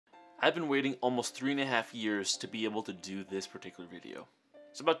I've been waiting almost 3.5 years to be able to do this particular video.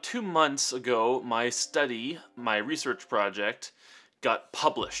 So about 2 months ago, my research project, got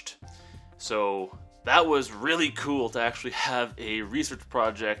published. So that was really cool to actually have a research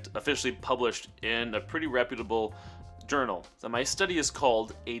project officially published in a pretty reputable journal. So my study is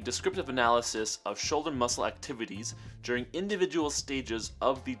called A Descriptive Analysis of Shoulder Muscle Activities During Individual Stages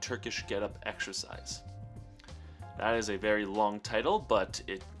of the Turkish Get-Up Exercise. That is a very long title, but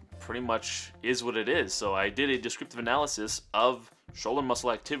it pretty much is what it is. So I did a descriptive analysis of shoulder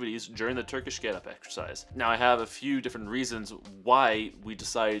muscle activities during the Turkish Get-Up exercise. Now I have a few different reasons why we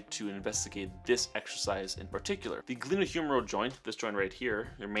decided to investigate this exercise in particular. The glenohumeral joint, this joint right here,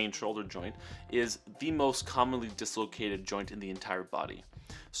 your main shoulder joint, is the most commonly dislocated joint in the entire body.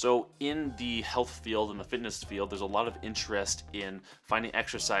 So in the health field and the fitness field, there's a lot of interest in finding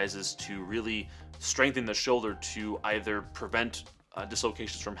exercises to really strengthen the shoulder to either prevent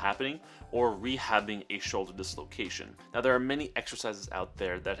dislocations from happening or rehabbing a shoulder dislocation. Now there are many exercises out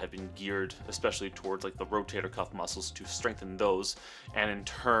there that have been geared especially towards like the rotator cuff muscles to strengthen those and in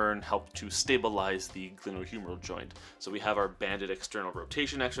turn help to stabilize the glenohumeral joint. So we have our banded external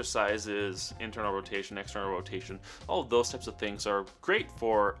rotation exercises, internal rotation, external rotation. All of those types of things are great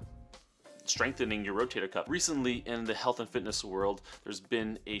for strengthening your rotator cuff. Recently in the health and fitness world, there's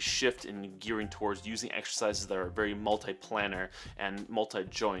been a shift in gearing towards using exercises that are very multi-planar and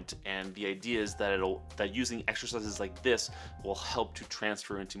multi-joint, and the idea is that using exercises like this will help to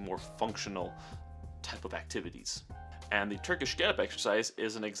transfer into more functional type of activities. And the Turkish Get-Up exercise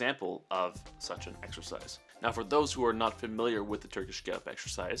is an example of such an exercise. Now for those who are not familiar with the Turkish Get-Up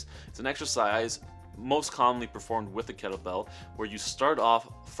exercise, it's an exercise most commonly performed with a kettlebell, where you start off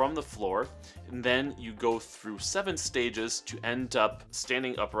from the floor and then you go through 7 stages to end up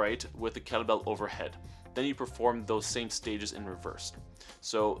standing upright with the kettlebell overhead. Then you perform those same stages in reverse.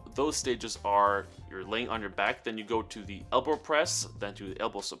 So those stages are you're laying on your back, then you go to the elbow press, then to the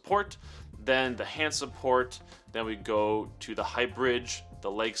elbow support, then the hand support, then we go to the high bridge,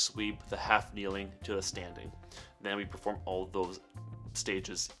 the leg sweep, the half kneeling, to the standing. Then we perform all of those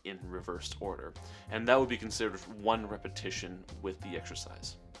stages in reversed order, and that would be considered 1 repetition with the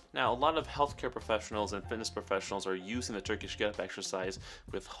exercise. Now a lot of healthcare professionals and fitness professionals are using the Turkish Get-Up exercise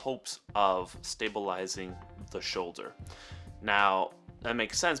with hopes of stabilizing the shoulder. Now that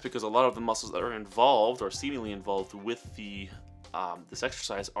makes sense because a lot of the muscles that are involved or seemingly involved with this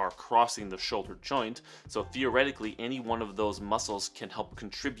exercise are crossing the shoulder joint, so theoretically any one of those muscles can help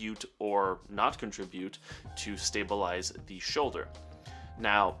contribute or not contribute to stabilize the shoulder.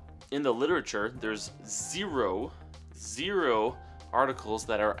 Now in the literature there's zero articles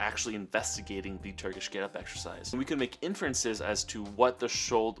that are actually investigating the Turkish Get-Up exercise. We can make inferences as to what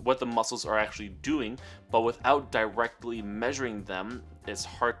the muscles are actually doing, but without directly measuring them, it's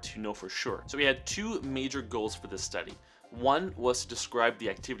hard to know for sure. So we had 2 major goals for this study. One was to describe the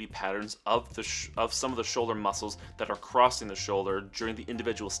activity patterns of some of the shoulder muscles that are crossing the shoulder during the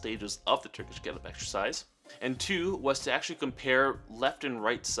individual stages of the Turkish Get-Up exercise. And 2 was to actually compare left and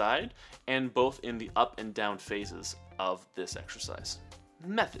right side and both in the up and down phases of this exercise.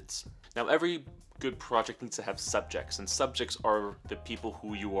 Methods. Now every good project needs to have subjects, and subjects are the people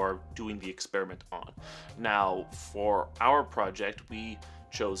who you are doing the experiment on. Now for our project we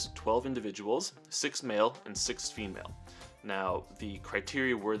chose 12 individuals, 6 male and 6 female. Now the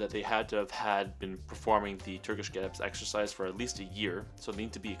criteria were that they had to have been performing the Turkish Get-Up exercise for at least a year, so they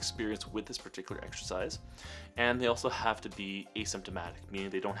need to be experienced with this particular exercise, and they also have to be asymptomatic, meaning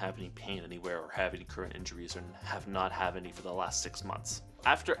they don't have any pain anywhere or have any current injuries or have not had any for the last 6 months.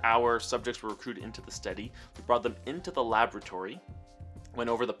 After our subjects were recruited into the study, we brought them into the laboratory, went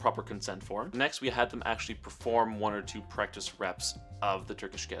over the proper consent form. Next, we had them actually perform 1 or 2 practice reps of the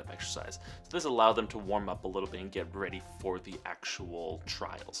Turkish Get-Up exercise. So this allowed them to warm up a little bit and get ready for the actual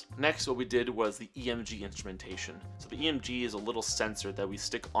trials. Next, what we did was the Emg instrumentation. So the Emg is a little sensor that we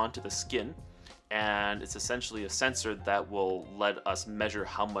stick onto the skin, and it's essentially a sensor that will let us measure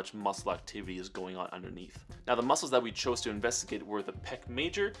how much muscle activity is going on underneath. Now the muscles that we chose to investigate were the pec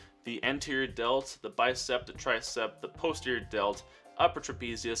major, the anterior delt, the bicep, the tricep, the posterior delt, upper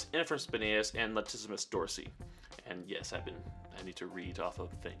trapezius, infraspinatus, and latissimus dorsi. And yes, I need to read off of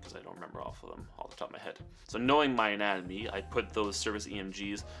the thing because I don't remember off of them off the top of my head. So knowing my anatomy, I put those service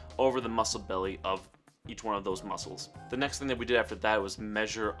EMGs over the muscle belly of each one of those muscles. The next thing that we did after that was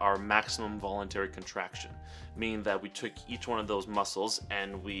measure our maximum voluntary contraction, meaning that we took each one of those muscles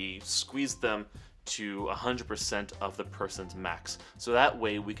and we squeezed them to 100% of the person's max. So that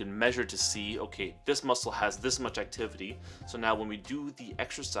way we can measure to see, okay, this muscle has this much activity. So now when we do the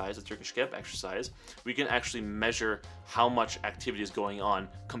exercise, the Turkish get-up exercise, we can actually measure how much activity is going on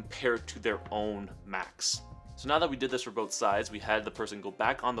compared to their own max. So now that we did this for both sides, we had the person go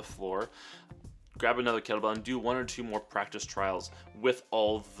back on the floor, grab another kettlebell, and do 1 or 2 more practice trials with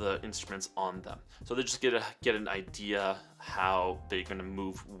all the instruments on them. So they just get an idea how they're going to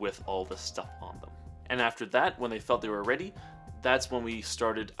move with all the stuff on them. And after that, when they felt they were ready, that's when we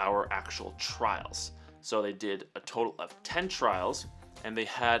started our actual trials. So they did a total of 10 trials, and they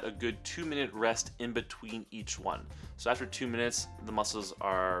had a good 2-minute rest in between each one. So after 2 minutes, the muscles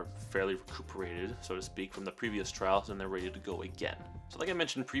are fairly recuperated, so to speak, from the previous trials, and they're ready to go again. So like I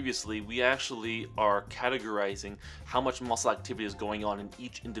mentioned previously, we actually are categorizing how much muscle activity is going on in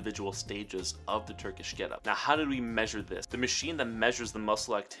each individual stages of the Turkish get-up. Now, how did we measure this? The machine that measures the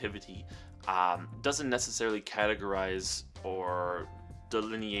muscle activity doesn't necessarily categorize or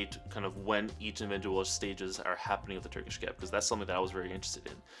delineate kind of when each individual stages are happening of the Turkish get-up, because that's something that I was very interested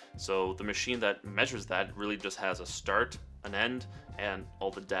in. So the machine that measures that really just has a start, an end, and all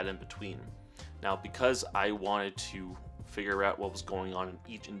the data in between. Now, because I wanted to figure out what was going on in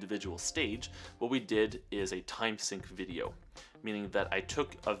each individual stage, what we did is a time sync video, meaning that I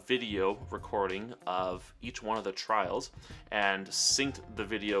took a video recording of each one of the trials and synced the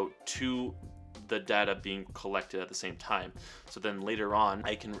video to the data being collected at the same time. So then later on,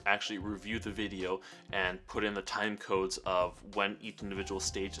 I can actually review the video and put in the time codes of when each individual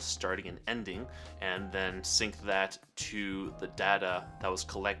stage is starting and ending, and then sync that to the data that was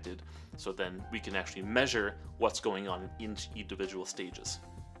collected. So then we can actually measure what's going on in each individual stages.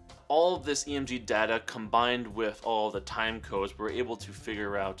 All of this EMG data combined with all the time codes, we're able to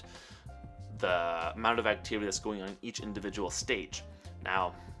figure out the amount of activity that's going on in each individual stage.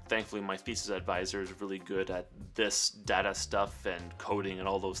 Now, thankfully, my thesis advisor is really good at this data stuff and coding and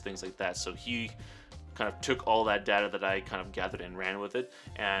all those things like that. So he kind of took all that data that I kind of gathered and ran with it,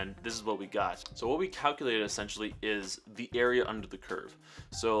 and this is what we got. So what we calculated essentially is the area under the curve.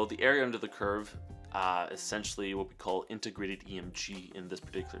 So the area under the curve, essentially what we call integrated EMG in this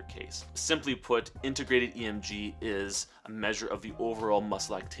particular case. Simply put, integrated EMG is a measure of the overall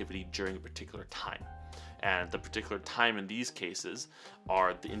muscle activity during a particular time. And the particular time in these cases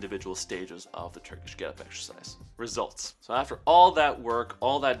are the individual stages of the Turkish get-up exercise. Results. So after all that work,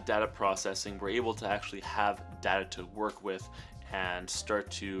 all that data processing, we're able to actually have data to work with and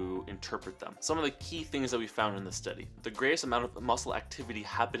start to interpret them. Some of the key things that we found in the study. The greatest amount of muscle activity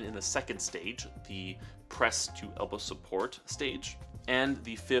happened in the second stage, the press to elbow support stage, and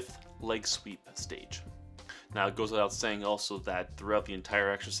the 5th leg sweep stage. Now, it goes without saying also that throughout the entire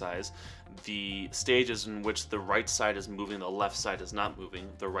exercise, the stages in which the right side is moving, the left side is not moving,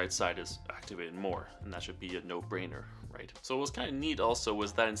 the right side is activated more, and that should be a no-brainer, right? So what was kind of neat also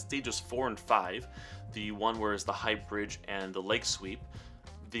was that in stages 4 and 5, the one where it's the high bridge and the leg sweep,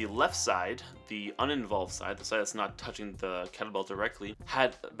 the left side, the uninvolved side, the side that's not touching the kettlebell directly,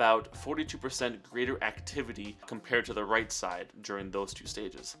 had about 42% greater activity compared to the right side during those 2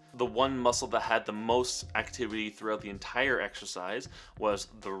 stages. The one muscle that had the most activity throughout the entire exercise was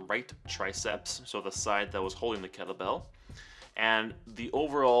the right triceps, so the side that was holding the kettlebell. And the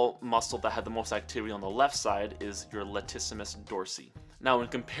overall muscle that had the most activity on the left side is your latissimus dorsi. Now, when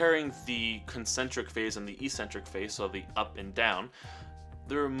comparing the concentric phase and the eccentric phase, so the up and down,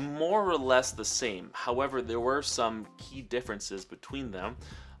 they're more or less the same. However, there were some key differences between them.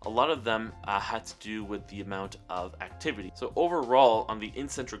 A lot of them had to do with the amount of activity. So overall, on the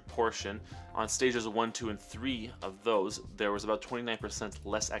eccentric portion, on stages 1, 2, and 3 of those, there was about 29%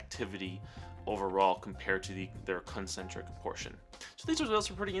 less activity overall compared to their concentric portion. So these results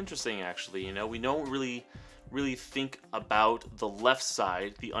are pretty interesting, actually. You know, we don't really think about the left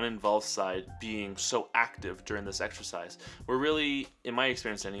side, the uninvolved side, being so active during this exercise. We're really, in my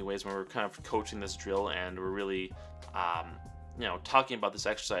experience anyways, when we're kind of coaching this drill and we're really, you know, talking about this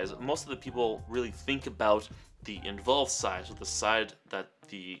exercise, most of the people really think about the involved side, so the side that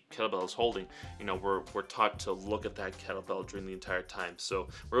the kettlebell is holding. You know, we're taught to look at that kettlebell during the entire time. So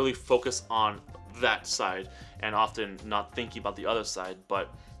we're really focused on that side and often not thinking about the other side,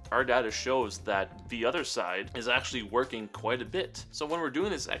 but our data shows that the other side is actually working quite a bit. So when we're doing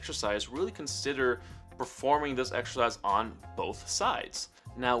this exercise, really consider performing this exercise on both sides.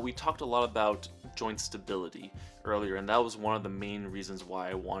 Now, we talked a lot about joint stability earlier, and that was one of the main reasons why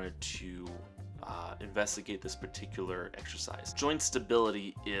I wanted to investigate this particular exercise. Joint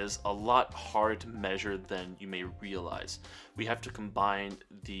stability is a lot harder to measure than you may realize. We have to combine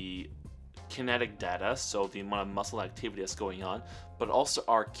the kinetic data, so the amount of muscle activity that's going on, but also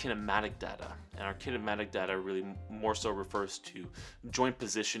our kinematic data. And our kinematic data really more so refers to joint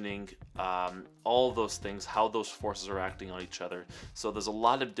positioning, all those things, how those forces are acting on each other. So there's a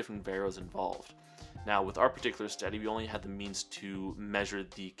lot of different variables involved. Now, with our particular study, we only had the means to measure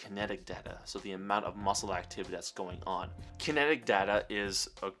the kinetic data, so the amount of muscle activity that's going on. Kinetic data is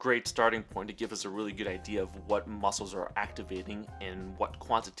a great starting point to give us a really good idea of what muscles are activating in what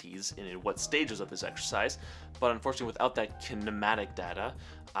quantities and in what stages of this exercise, but unfortunately without that kinematic data,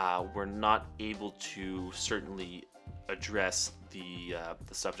 we're not able to certainly address the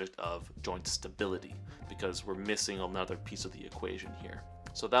subject of joint stability, because we're missing another piece of the equation here.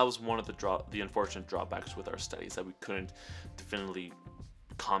 So that was one of the unfortunate drawbacks with our studies, that we couldn't definitively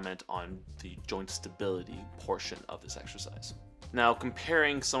comment on the joint stability portion of this exercise. Now,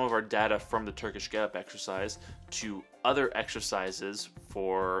 comparing some of our data from the Turkish get-up exercise to other exercises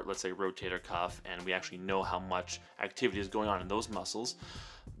for, let's say, rotator cuff, and we actually know how much activity is going on in those muscles,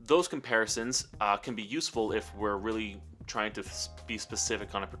 those comparisons can be useful if we're really trying to be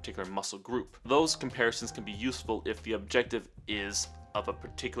specific on a particular muscle group. Those comparisons can be useful if the objective is of a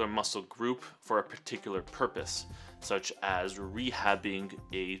particular muscle group for a particular purpose, such as rehabbing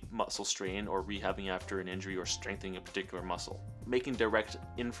a muscle strain or rehabbing after an injury or strengthening a particular muscle. Making direct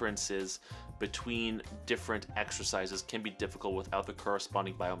inferences between different exercises can be difficult without the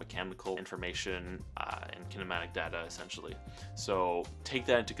corresponding biomechanical information and kinematic data, essentially. So take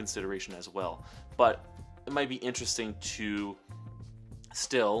that into consideration as well. But it might be interesting to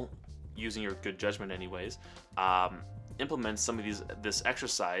still, using your good judgment anyways, implement some of this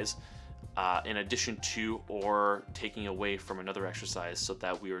exercise in addition to or taking away from another exercise, so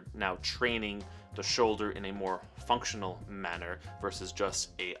that we are now training the shoulder in a more functional manner versus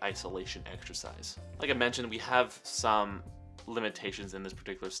just a isolation exercise. Like I mentioned, we have some limitations in this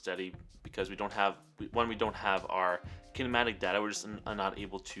particular study because we don't have our kinematic data. We're just not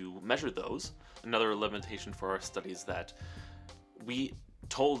able to measure those. Another limitation for our study is that we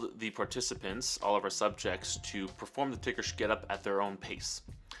told the participants, all of our subjects, to perform the Turkish get-up at their own pace.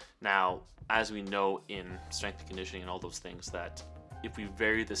 Now, as we know in strength and conditioning and all those things, that if we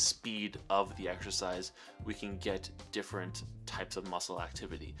vary the speed of the exercise, we can get different types of muscle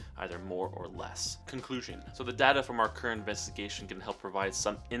activity, either more or less. Conclusion. So the data from our current investigation can help provide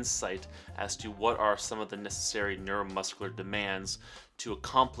some insight as to what are some of the necessary neuromuscular demands to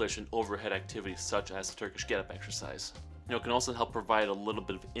accomplish an overhead activity such as the Turkish get-up exercise. It can also help provide a little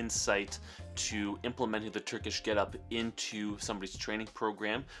bit of insight to implementing the Turkish get-up into somebody's training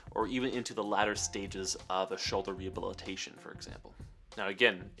program, or even into the latter stages of a shoulder rehabilitation, for example. Now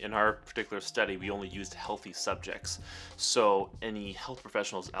again, in our particular study, we only used healthy subjects. So any health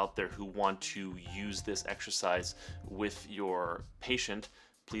professionals out there who want to use this exercise with your patient,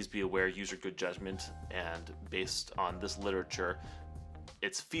 please be aware, use your good judgment, and based on this literature,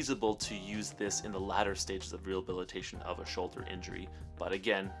 it's feasible to use this in the latter stages of rehabilitation of a shoulder injury. But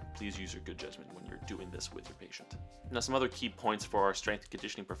again, please use your good judgment when you're doing this with your patient. Now, some other key points for our strength and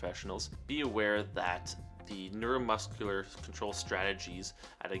conditioning professionals. Be aware that the neuromuscular control strategies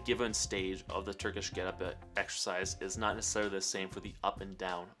at a given stage of the Turkish get-up exercise is not necessarily the same for the up and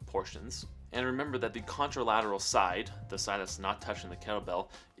down portions. And remember that the contralateral side, the side that's not touching the kettlebell,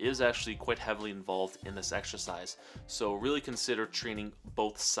 is actually quite heavily involved in this exercise. So really consider training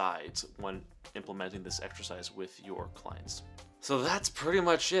both sides when implementing this exercise with your clients. So that's pretty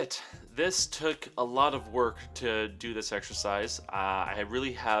much it. This took a lot of work to do this exercise. I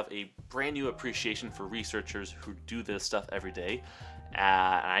really have a brand new appreciation for researchers who do this stuff every day.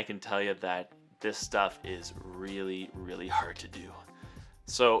 And I can tell you that this stuff is really, really hard to do.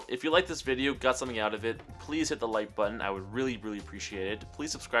 So if you like this video, got something out of it, please hit the like button. I would really, really appreciate it. Please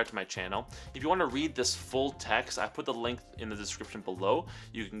subscribe to my channel. If you want to read this full text, I put the link in the description below.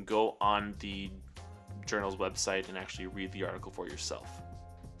 You can go on the journal's website and actually read the article for yourself.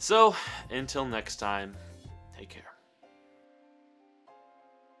 So until next time, take care.